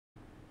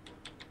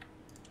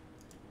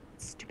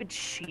Stupid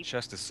sheep.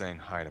 Chest is saying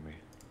hi to me.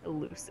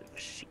 Elusive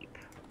sheep.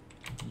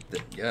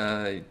 What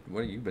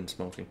have you been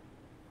smoking?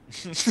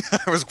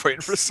 I was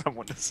waiting for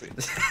someone to see.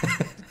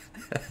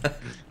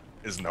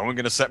 Is no one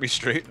gonna set me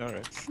straight?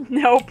 Alright.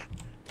 Nope.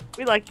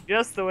 We like you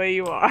just the way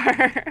you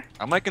are.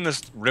 I'm liking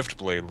this rift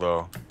blade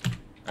though.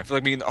 I feel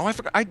like me. Oh, I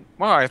forgot.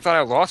 Wow, I thought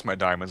I lost my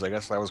diamonds. I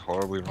guess I was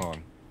horribly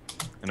wrong.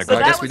 And So I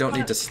guess that we was don't one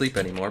need of- to sleep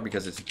anymore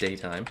because it's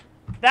daytime.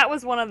 That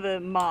was one of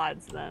the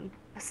mods then.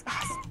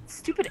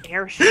 Stupid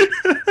airship.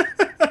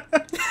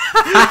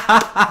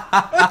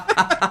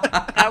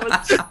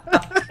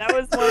 That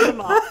was one of the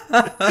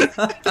mods.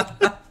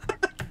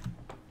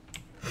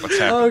 What's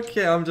happening?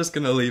 Okay, I'm just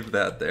gonna leave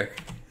that there.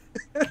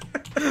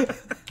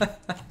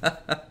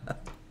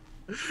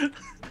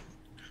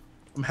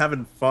 I'm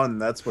having fun,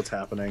 that's what's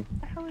happening.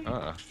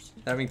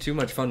 Having too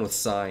much fun with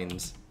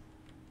signs.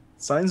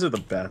 Signs are the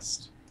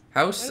best.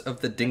 House of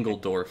the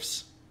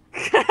DingleDorfs.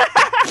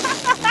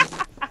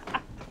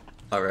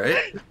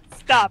 Alright.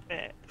 Stop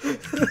it. Is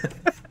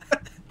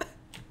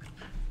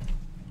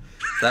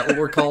that what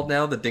we're called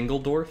now? The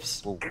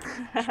DingleDorfs?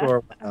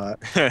 Sure, why not?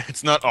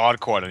 It's not odd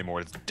quad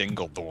anymore. It's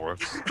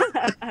DingleDorfs.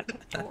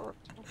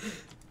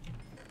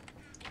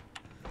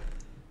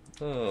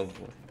 Oh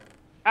boy.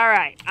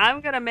 Alright,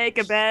 I'm gonna make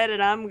a bed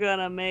and I'm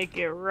gonna make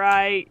it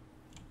right.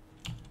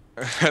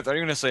 I thought you were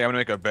gonna say I'm gonna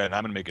make a bed. And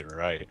I'm gonna make it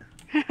right.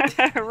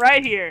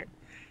 Right here.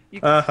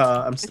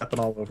 I'm stepping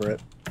all over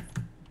it.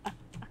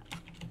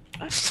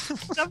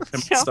 Stop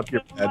messed up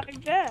your jumping on my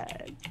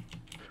bed.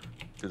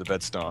 Do the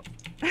bed stomp.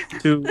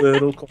 2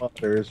 little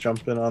quadders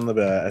jumping on the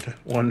bed.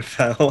 One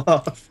fell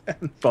off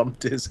and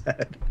bumped his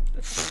head.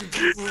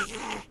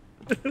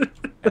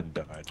 And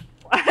died.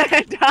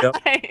 I died. Yep.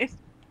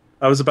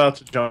 I was about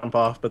to jump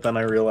off, but then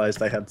I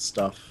realized I had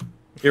stuff.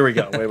 Here we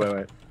go.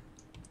 Wait.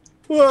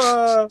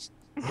 Whoa! Oh,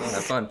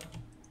 have fun.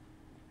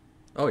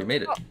 Oh, you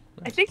made it.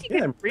 I think you Yeah,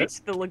 can I'm-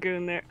 reach the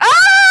lagoon there.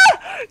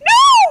 Ah!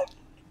 No!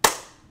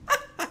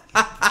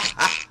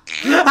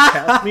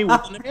 Catch me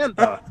with an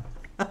Amanda.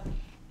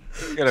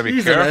 You gotta be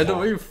Jeez, Amanda, careful.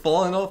 what are you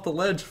falling off the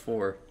ledge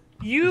for?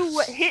 You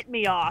hit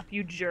me off,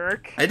 you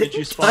jerk. I didn't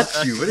you spawn touch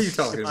back you. What are you to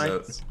talking mine?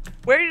 about?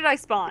 Where did I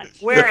spawn?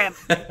 Where am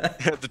I?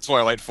 The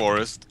Twilight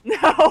Forest.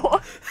 No.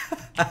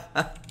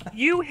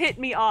 You hit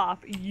me off,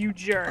 you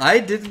jerk. I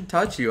didn't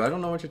touch you. I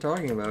don't know what you're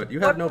talking about. You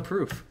have no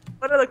proof.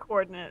 What are the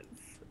coordinates?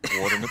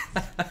 Coordinates.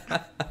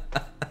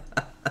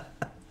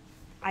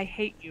 I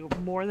hate you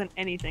more than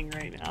anything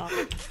right now.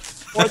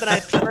 More than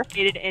I've ever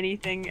hated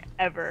anything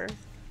ever.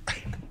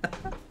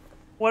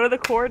 What are the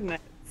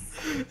coordinates?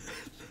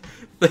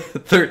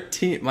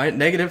 13, my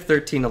negative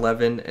 13,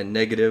 11, and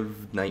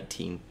negative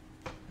 19.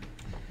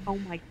 Oh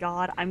my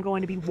god, I'm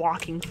going to be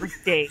walking for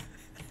days.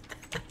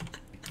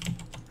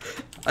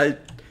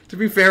 To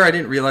be fair, I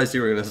didn't realize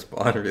you were gonna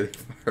spawn really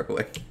far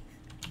away.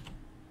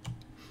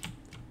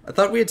 I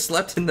thought we had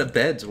slept in the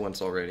beds once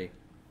already.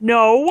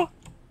 No!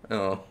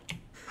 Oh,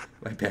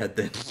 my bad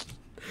then.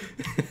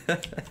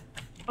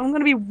 I'm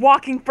gonna be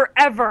walking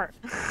forever!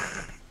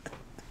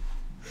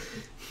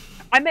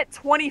 I'm at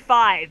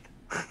 25.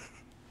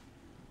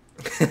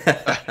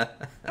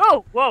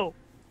 Oh, whoa.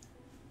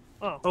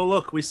 Oh, Oh,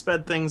 look, we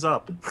sped things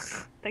up.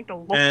 thank the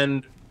Lord.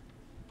 And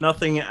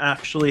nothing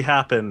actually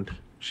happened.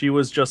 She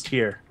was just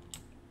here.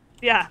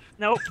 Yeah,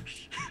 nope.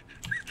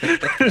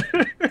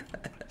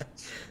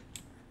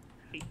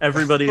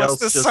 Everybody What's else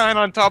the just... sign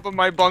on top of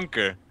my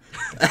bunker?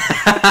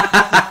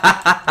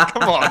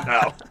 Come on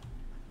now.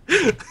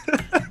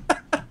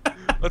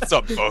 What's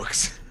up,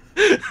 folks?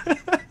 I'm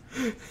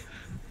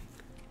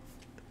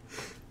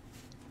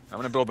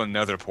gonna build a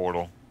nether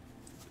portal,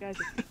 You guys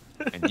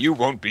and you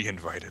won't be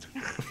invited.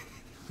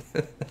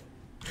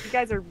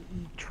 are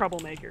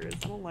troublemakers.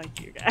 I don't like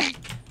you guys.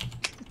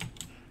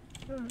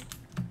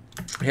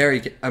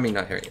 Harry, I mean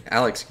not Harry.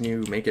 Alex, can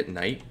you make it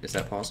night? Is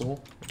that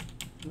possible?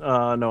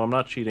 No, I'm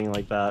not cheating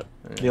like that.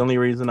 The only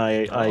reason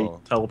I Oh.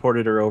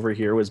 teleported her over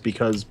here was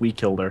because we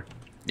killed her.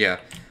 Yeah.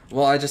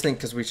 Well, I just think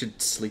because we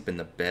should sleep in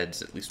the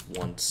beds at least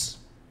once.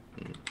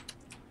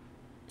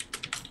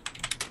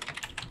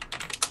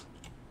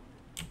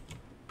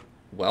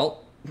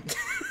 Well.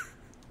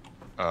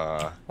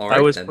 All right,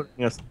 I was then.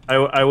 putting us.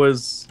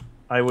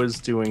 I was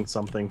doing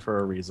something for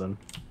a reason.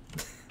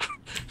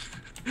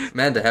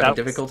 Amanda, having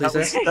difficulties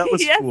there? That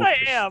was Yes, foolish.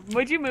 I am.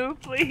 Would you move,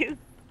 please?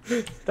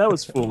 That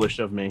was foolish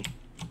of me.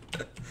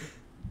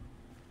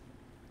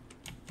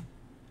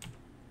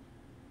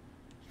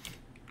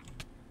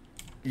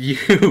 You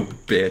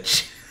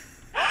bitch.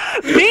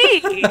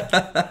 Me!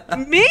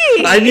 Me!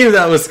 I knew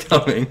that was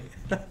coming.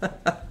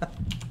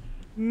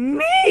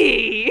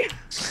 Me!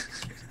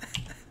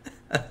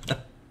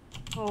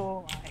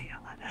 Oh my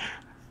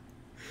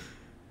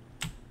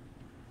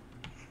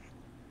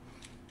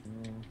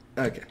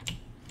god. Okay.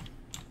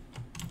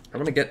 I'm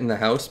gonna get in the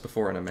house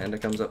before an Amanda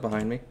comes up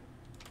behind me.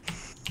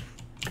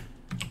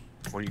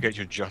 Where you get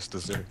your just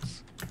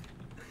desserts.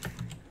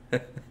 I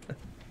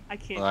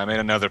can't. Well, I made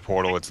another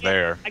portal. It's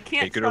there. I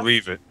can't Take it or trust-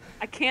 leave it.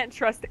 I can't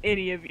trust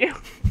any of you.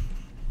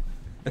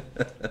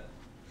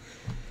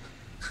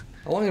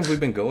 How long have we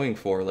been going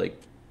for? Like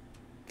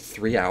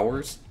 3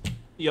 hours?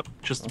 Yep,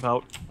 just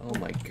about. Oh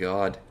my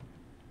god.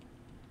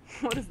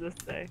 What does this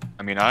say?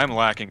 I mean, I'm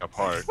lacking a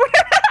part.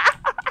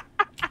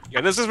 Yeah,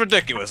 this is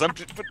ridiculous. I'm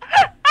just,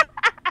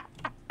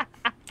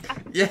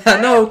 Yeah,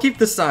 no, keep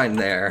the sign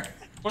there.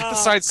 put the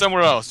sign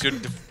somewhere else. You're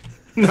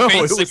No, it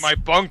defacing was, my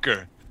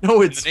bunker.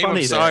 no, In it's the name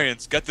funny of there.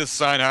 science, get this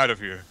sign out of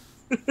here.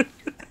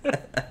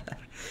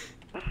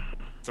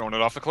 Throwing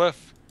it off the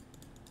cliff.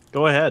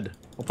 Go ahead.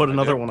 I'll put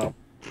another one up.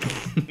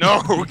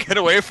 No, get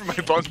away from my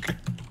bunker.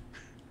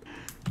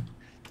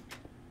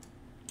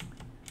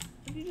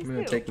 What did you I'm just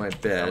gonna do? take my I'm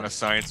bed. gonna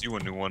science you a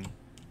new one.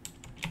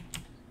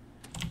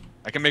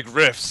 I can make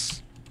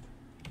riffs.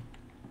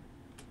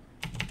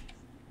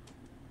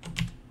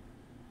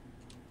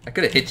 I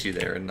could have hit you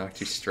there and knocked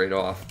you straight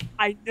off.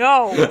 I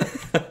know.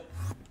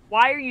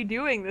 Why are you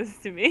doing this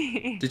to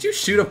me? Did you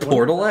shoot a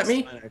portal at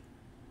me?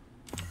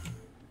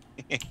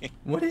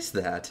 What is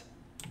that?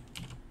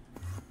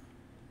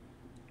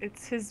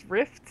 It's his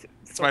rift.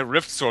 It's my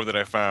rift sword that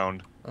I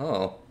found.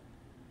 Oh.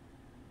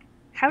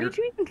 How did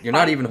you even? You're not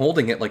find- even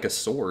holding it like a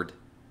sword.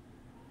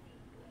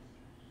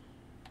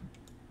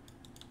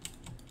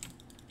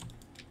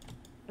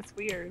 That's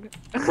weird.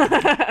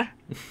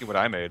 See what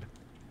I made.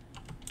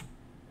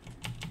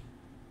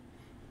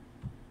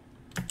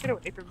 Get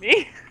away from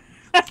me.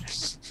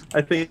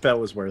 I think that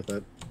was worth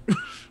it.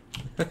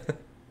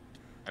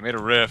 I made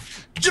a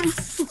rift.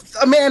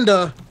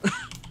 Amanda!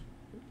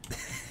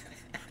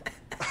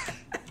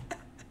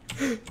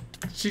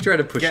 She tried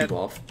to push Get- you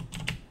off.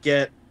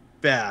 Get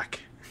back.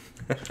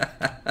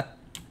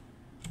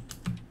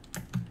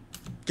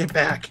 Get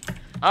back.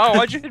 Oh,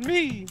 why'd you hit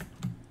me?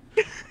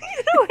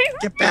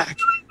 Get back.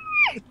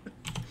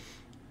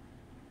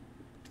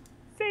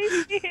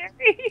 Save me,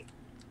 Harry.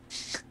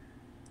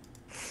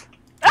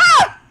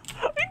 Ah!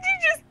 You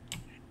just.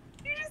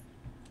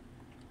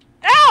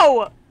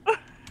 Ow!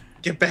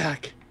 Get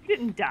back. You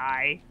didn't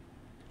die.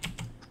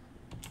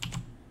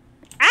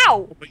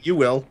 Ow! But you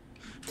will.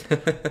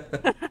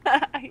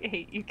 I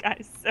hate you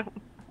guys so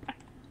much.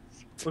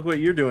 Look what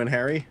you're doing,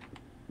 Harry.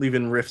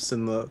 Leaving rifts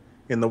in the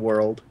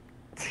world.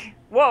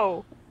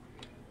 Whoa.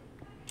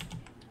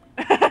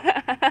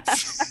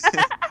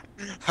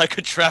 I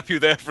could trap you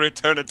there for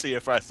eternity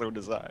if I so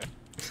desire.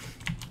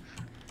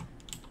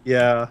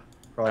 Yeah. I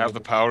Probably. have the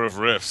power of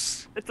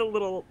rifts. It's a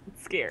little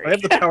scary. I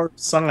have the power of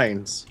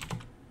signs.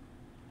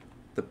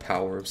 The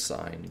power of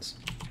signs.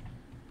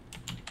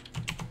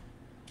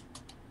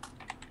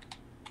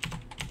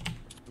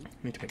 I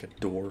need to make a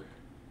door.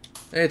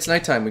 Hey, it's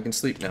nighttime. We can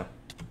sleep now.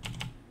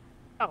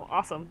 Oh,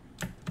 awesome.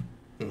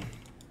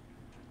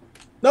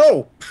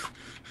 No!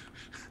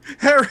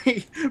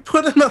 Harry,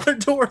 put another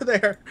door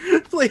there.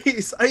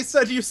 Please. I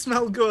said you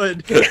smell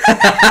good.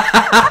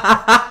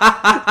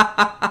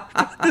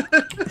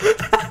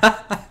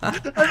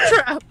 I'm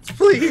trapped.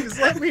 Please,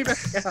 let me back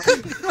out.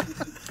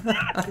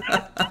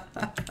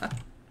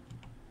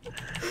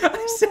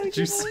 I said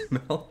you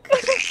smell good.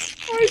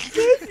 I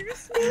said you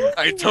smell.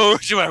 I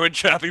told you I would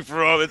trap you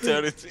for all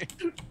eternity.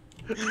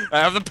 I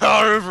have the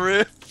power of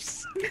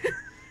rifts.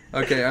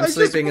 Okay, I'm I just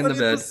sleeping in the wanted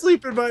bed. to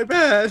sleep in my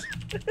bed.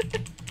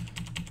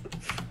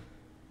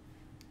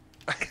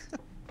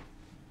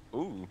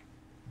 Ooh.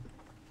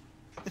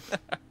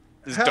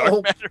 There's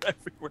Help. dark matter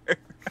everywhere.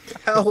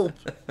 Help.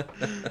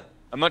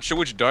 I'm not sure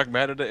which dark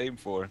matter to aim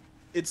for.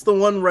 It's the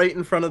one right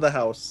in front of the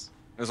house.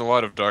 There's a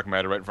lot of dark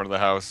matter right in front of the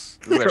house.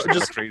 This is actually kind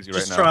of Just, crazy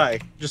just right now. try.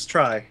 Just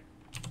try.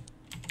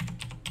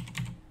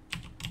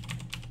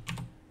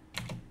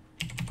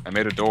 I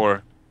made a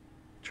door.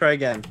 Try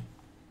again.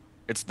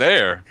 It's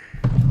there.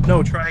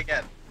 No, try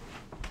again.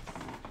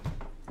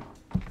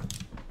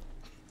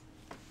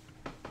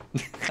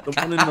 The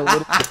one in the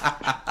little...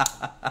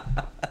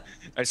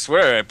 I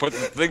swear I put the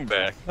thing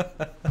back.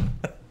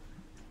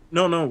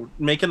 No, no,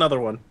 make another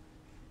one.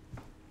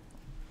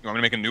 You want me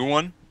to make a new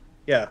one?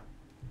 Yeah,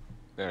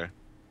 There.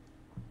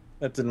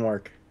 that didn't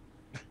work.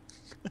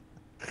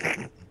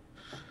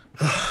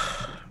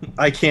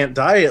 I can't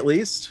die, at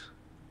least.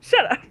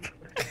 Shut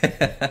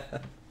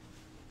up.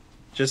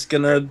 Just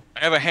gonna... I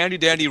have a handy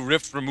dandy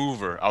rift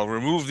remover. I'll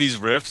remove these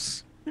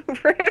rifts,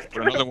 Rift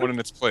put another one in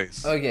its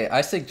place. Okay,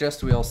 I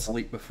suggest we all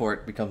sleep before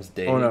it becomes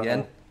day Oh, no.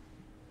 again.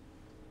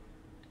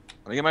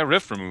 Let me get my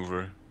rift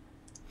remover.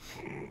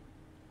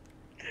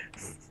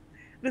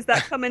 Does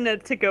that come in a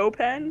to-go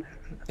pen?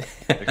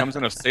 It comes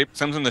in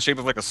the shape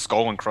of like a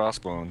skull and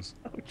crossbones,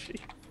 Oh, gee.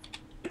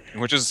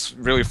 which is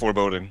really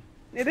foreboding.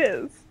 It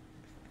is.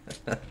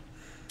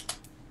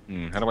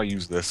 How do I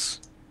use this?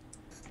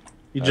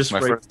 You That's just my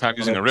write first time on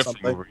using it a or rift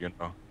something. remover, you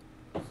know.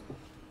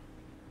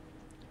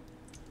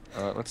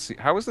 Let's see.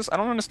 How is this? I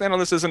don't understand how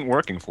this isn't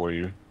working for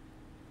you.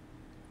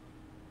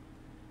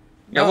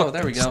 Oh, look,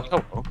 there we go.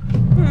 Oh,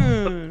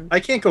 Hmm. I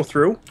can't go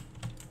through.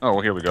 oh,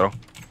 well, here we go.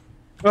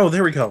 Oh,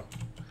 there we go.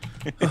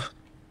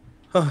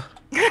 You're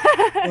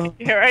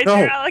right No,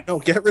 there, Alex. no,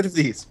 get rid of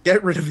these.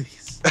 Get rid of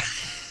these.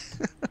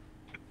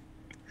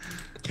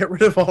 Get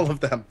rid of all of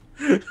them.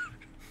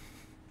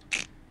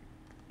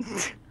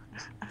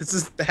 This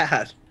is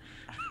bad.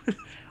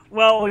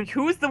 Well,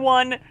 who's the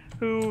one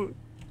who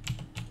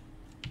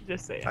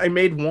Just saying. I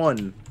made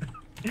one.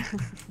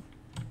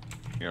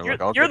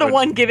 You're the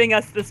one giving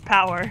us this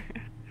power.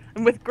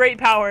 And with great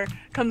power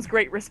comes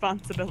great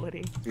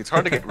responsibility. It's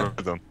hard to get rid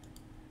of them.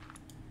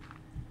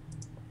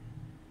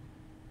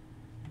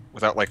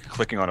 Without, like,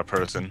 clicking on a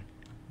person.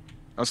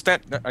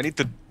 I need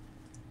to...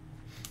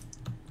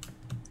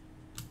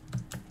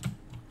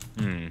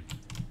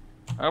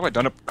 How have I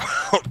done it?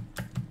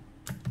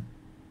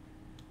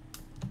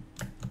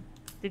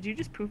 Did you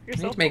just poof You need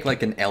yourself? to make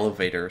like an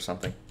elevator or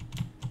something.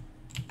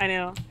 I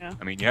know, yeah.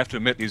 I mean, you have to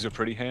admit, these are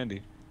pretty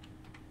handy.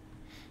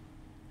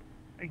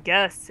 I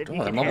guess if God, you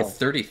I'm can level handle,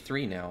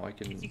 33 now. I if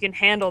can you can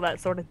handle that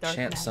sort of dark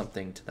chant magic.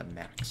 something to the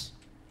max.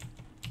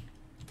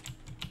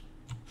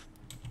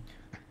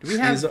 Do we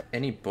have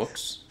any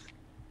books?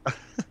 What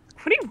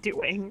are you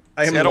doing?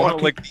 I am See, I don't want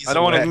to locking these I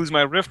don't want to away. lose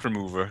my rift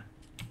remover.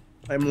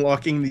 I'm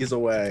locking these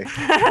away.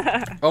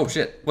 Oh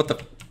shit! What the?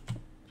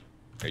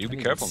 Yeah, you I be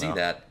didn't careful see now.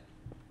 that.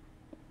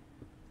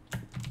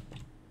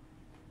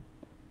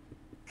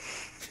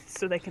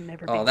 So they can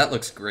never be. Oh, that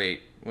looks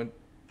great. When,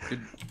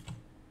 dude,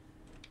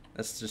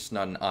 that's just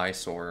not an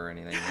eyesore or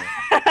anything.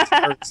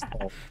 Right?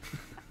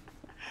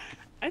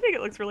 I think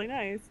it looks really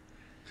nice.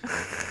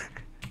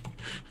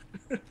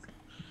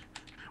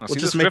 Now, We'll see,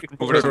 just this make rift it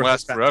remover doesn't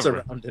last wraps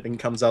forever. around it and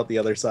comes out the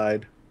other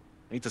side.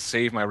 I need to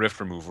save my rift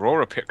remover. Or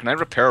repair. Can I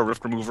repair a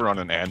rift remover on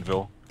an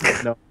anvil?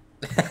 No.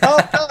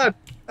 Oh god!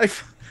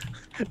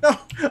 No,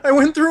 I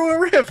went through a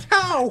rift.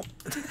 How?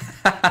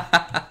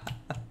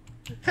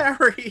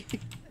 Harry.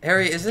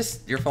 Harry, is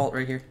this your fault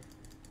right here?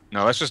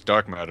 No, that's just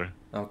dark matter.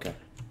 Okay.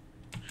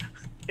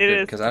 It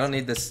is. Because I don't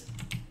need this.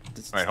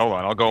 Alright, hold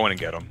on. I'll go in and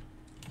get him.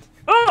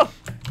 Oh!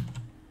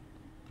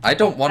 I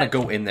don't want to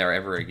go in there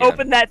ever again.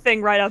 Open that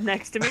thing right up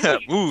next to me.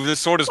 Ooh, this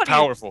sword is What are you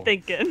powerful.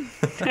 thinking?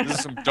 This is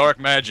some dark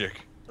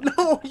magic.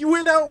 No, you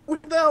went out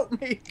without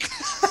me.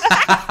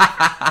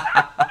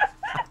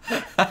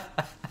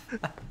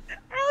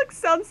 Alex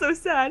sounds so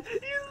sad.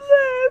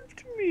 You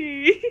left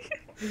me.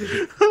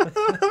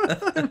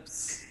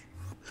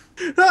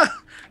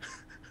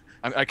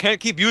 I can't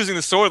keep using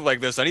the sword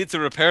like this. I need to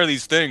repair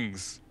these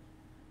things.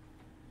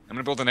 I'm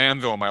gonna build an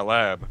anvil in my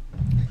lab.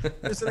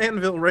 There's an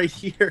anvil right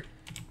here.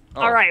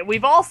 Oh. All right,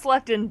 we've all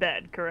slept in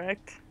bed,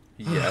 correct?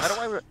 Yes. How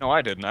do I? No,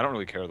 I didn't. I don't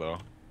really care though.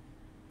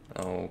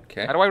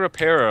 Okay. How do I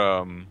repair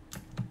a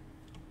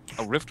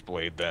rift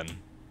blade then?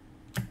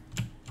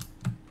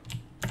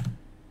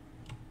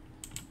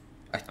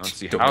 I don't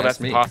see Don't how ask that's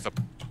me.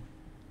 possible.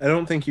 I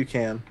don't think you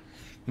can.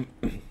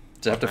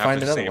 Just have to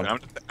find another save one. it.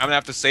 I'm gonna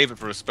have to save it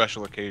for a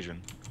special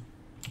occasion.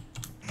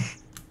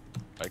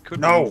 I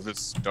could No. remove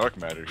this dark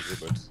matter here,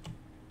 but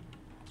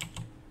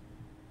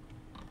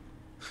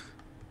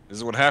this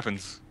is what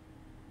happens.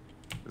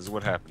 This is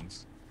what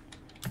happens.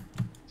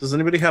 Does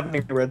anybody have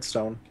any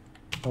redstone?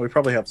 Oh, we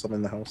probably have some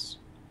in the house.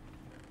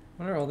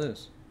 What are all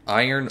this?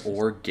 Iron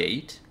ore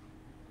gate?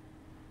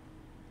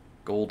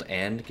 Gold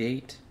and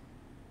gate?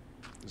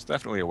 There's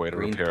definitely a way to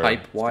Green repair.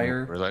 pipe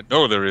wire?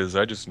 No, there is.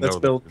 I just know. That's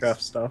there is.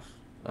 buildcraft stuff.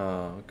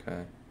 Oh,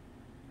 okay.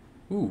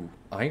 Ooh,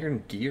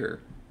 iron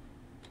gear.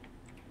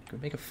 Can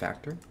we make a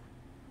factory?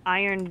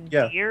 Iron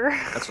Yeah. gear.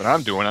 That's what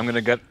I'm doing. I'm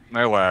gonna get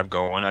my lab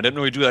going. I didn't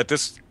really do that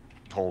this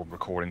whole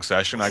recording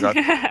session. I got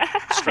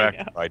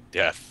distracted by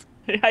death.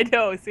 I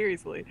know,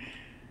 seriously.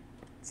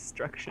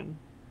 Destruction.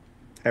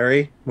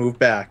 Harry, move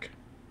back.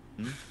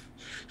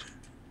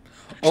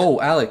 Oh,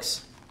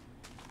 Alex.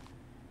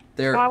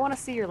 Oh, I want to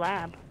see your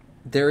lab.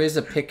 There is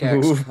a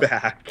pickaxe. Move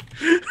back.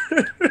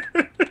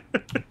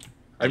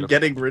 I'm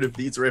getting rid of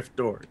these rift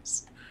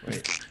doors.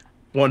 Wait.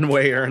 One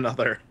way or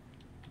another.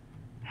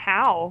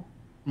 How?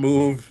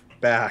 Move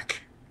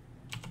back.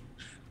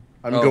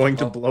 I'm Oh, going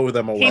to oh. blow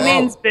them away. He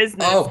means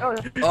business.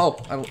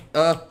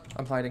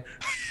 I'm hiding.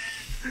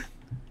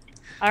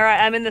 All right,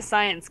 I'm in the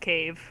science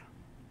cave.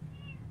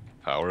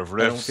 Power of I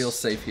rifts. don't feel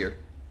safe here.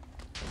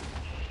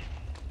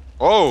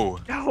 Oh!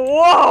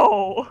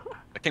 Whoa!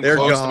 I came They're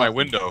close to gone. my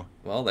window.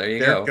 Well, there you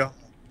There go. we go.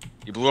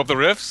 You blew up the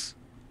rifts?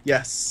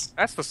 Yes.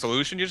 That's the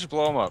solution. You just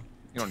blow them up.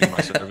 You don't need my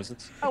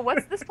services. Oh,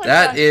 what's this place?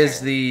 That down is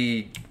here?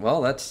 the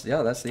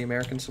that's the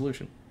American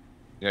solution.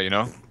 Yeah, you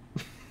know?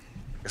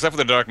 Except for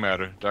the dark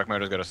matter. Dark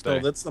matter's gotta stay.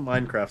 No, that's the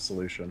Minecraft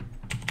solution.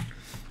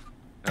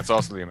 That's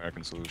also the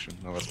American solution.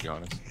 No, let's be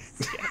honest.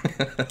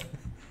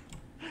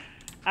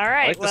 All I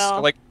right, like well.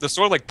 this, like the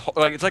sword,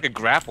 like it's like a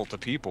grapple to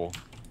people.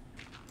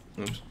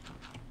 Oops.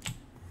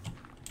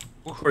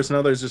 Of course,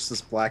 now there's just this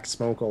black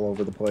smoke all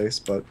over the place,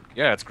 but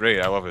Yeah, it's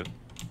great. I love it.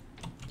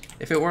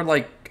 If it were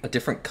like a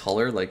different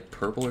color, like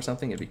purple or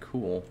something, it'd be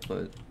cool.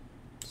 But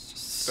it's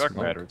just Dark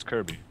smoke. matter. It's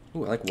Kirby.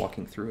 Ooh, I like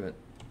walking through it.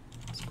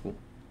 It's cool.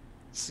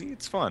 See,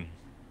 it's fun.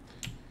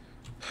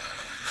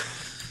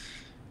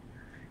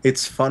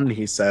 it's fun,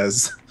 he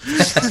says.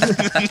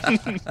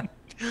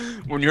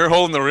 When you're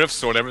holding the rift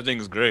sword,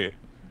 everything's great.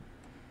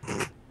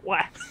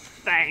 What?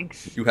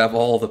 Thanks. You have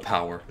all the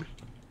power.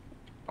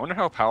 I wonder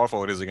how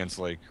powerful it is against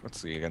like, let's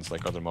see, against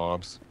like other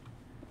mobs.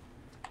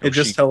 It Oh,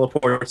 just sheep.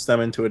 teleports them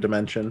into a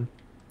dimension.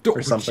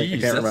 Or something, I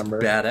can't that's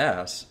remember.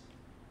 Badass.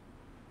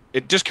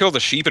 It just killed a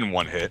sheep in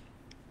one hit.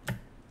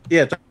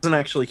 Yeah, it doesn't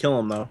actually kill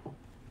him though.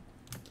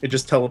 It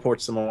just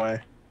teleports him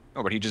away.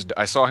 Oh, but he just.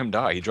 I saw him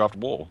die. He dropped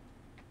wool.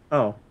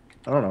 Oh,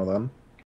 I don't know then.